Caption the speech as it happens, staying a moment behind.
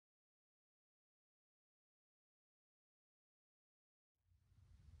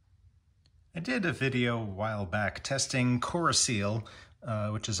I did a video a while back testing Corroseal,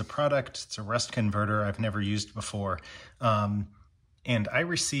 which is a product, it's a rust converter I've never used before. And I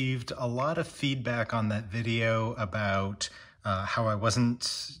received a lot of feedback on that video about how I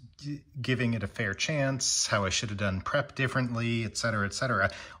wasn't giving it a fair chance, how I should have done prep differently, etc.,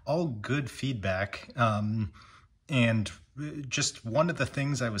 etc. All good feedback. And just one of the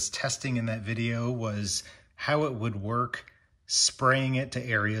things I was testing in that video was how it would work spraying it to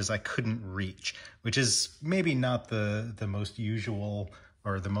areas I couldn't reach, which is maybe not the most usual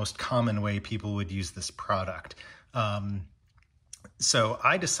or the most common way people would use this product. So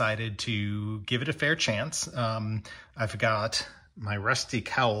I decided to give it a fair chance. I've got my rusty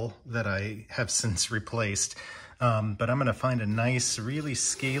cowl that I have since replaced, but I'm gonna find a nice, really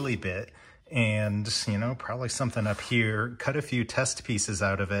scaly bit and, you know, probably something up here, cut a few test pieces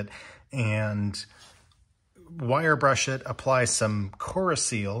out of it, and wire brush it, apply some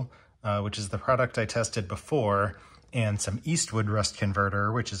Corroseal, which is the product I tested before, and some Eastwood Rust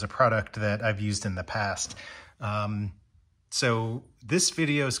Converter, which is a product that I've used in the past. So this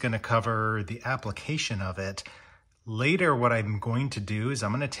video is going to cover the application of it. Later, what I'm going to do is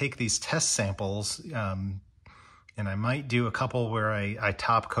I'm going to take these test samples, and I might do a couple where I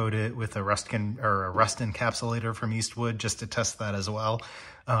top coat it with a rust encapsulator from Eastwood just to test that as well.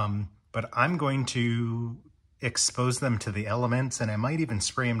 But I'm going to expose them to the elements, and I might even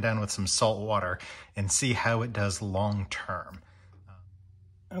spray them down with some salt water and see how it does long term.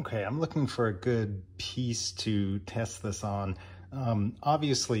 Okay, I'm looking for a good piece to test this on.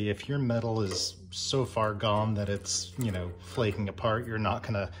 Obviously, if your metal is so far gone that it's, you know, flaking apart, you're not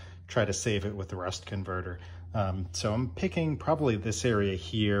gonna try to save it with the rust converter. So I'm picking probably this area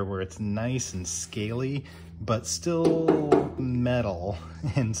here where it's nice and scaly, but still metal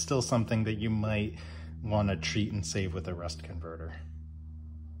and still something that you might want to treat and save with a rust converter.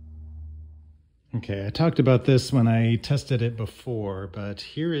 Okay, I talked about this when I tested it before, but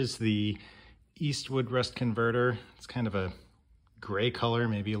here is the Eastwood Rust Converter. It's kind of a gray color,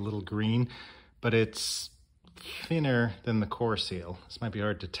 maybe a little green, but it's thinner than the Corroseal. This might be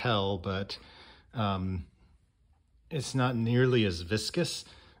hard to tell, but it's not nearly as viscous,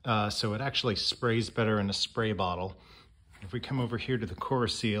 so it actually sprays better in a spray bottle. If we come over here to the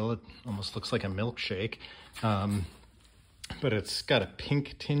Corroseal, it almost looks like a milkshake, but it's got a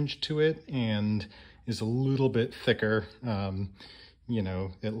pink tinge to it and is a little bit thicker. You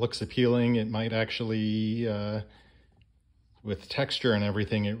know, it looks appealing. It might actually, with texture and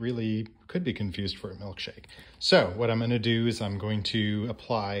everything, it really could be confused for a milkshake. So what I'm going to do is I'm going to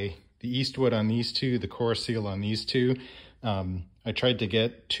apply the Eastwood on these two, the Corroseal on these two. I tried to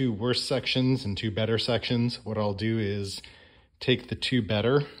get two worse sections and two better sections. What I'll do is take the two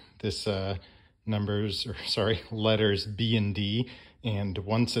better, this letters B and D, and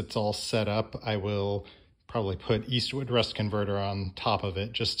once it's all set up, I will probably put Eastwood Rust Converter on top of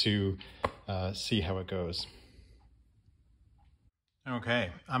it just to see how it goes.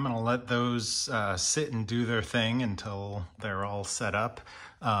 Okay, I'm gonna let those sit and do their thing until they're all set up.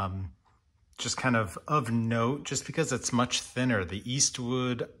 Just kind of note, just because it's much thinner, the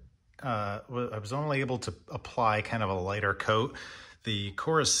Eastwood, I was only able to apply kind of a lighter coat. The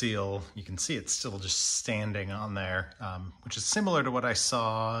Corroseal, you can see it's still just standing on there, which is similar to what I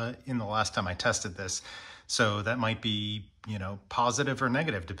saw in the last time I tested this. So that might be, you know, positive or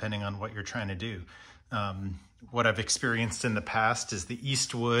negative depending on what you're trying to do. What I've experienced in the past is the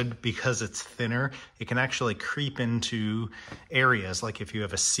Eastwood, because it's thinner, it can actually creep into areas. Like if you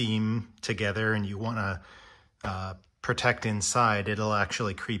have a seam together and you want to protect inside, it'll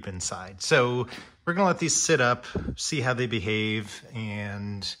actually creep inside. So we're gonna let these sit up, see how they behave,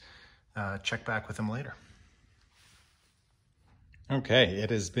 and check back with them later. Okay,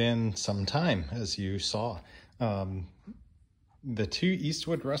 it has been some time, as you saw. The two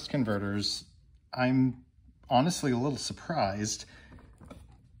Eastwood Rust Converters, I'm honestly a little surprised.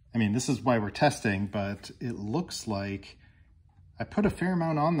 I mean, this is why we're testing, but it looks like I put a fair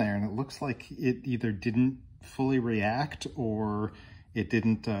amount on there and it looks like it either didn't fully react or it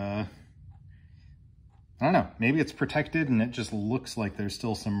didn't, I don't know, maybe it's protected and it just looks like there's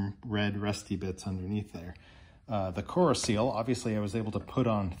still some red rusty bits underneath there. The Corroseal, obviously I was able to put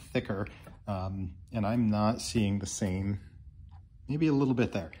on thicker, and I'm not seeing the same, maybe a little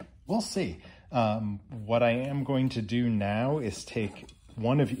bit there. We'll see. What I am going to do now is take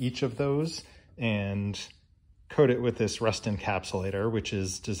one of each of those and coat it with this rust encapsulator, which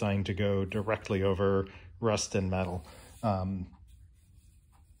is designed to go directly over rust and metal. I've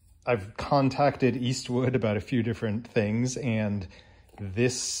contacted Eastwood about a few different things, and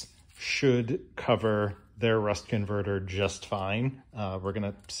this should cover their rust converter just fine. We're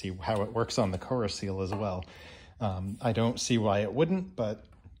gonna see how it works on the Corroseal as well. I don't see why it wouldn't, but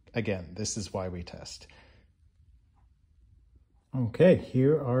again, this is why we test. Okay,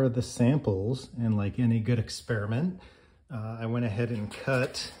 here are the samples, and like any good experiment, I went ahead and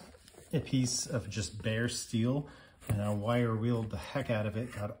cut a piece of just bare steel, and I wire wheeled the heck out of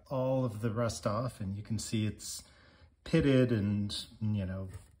it, got all of the rust off, and you can see it's pitted and, you know,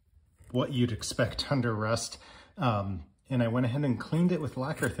 what you'd expect under rust. And I went ahead and cleaned it with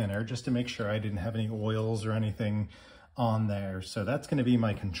lacquer thinner just to make sure I didn't have any oils or anything on there. So that's going to be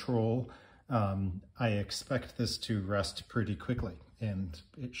my control. I expect this to rust pretty quickly, and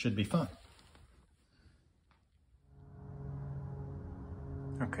it should be fun.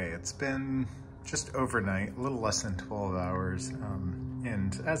 Okay, it's been just overnight, a little less than 12 hours,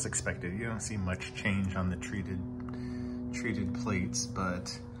 and as expected, you don't see much change on the treated plates,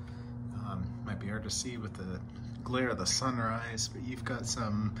 but might be hard to see with the glare of the sunrise, but you've got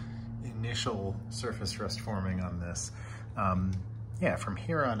some initial surface rust forming on this. Yeah, from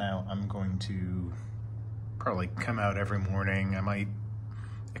here on out, I'm going to probably come out every morning. I might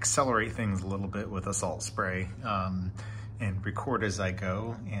accelerate things a little bit with a salt spray and record as I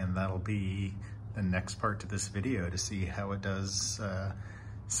go, and that'll be the next part to this video to see how it does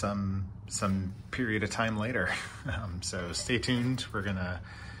some period of time later. So stay tuned. We're gonna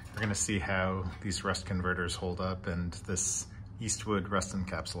see how these rust converters hold up and this Eastwood Rust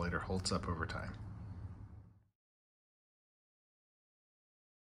Encapsulator holds up over time.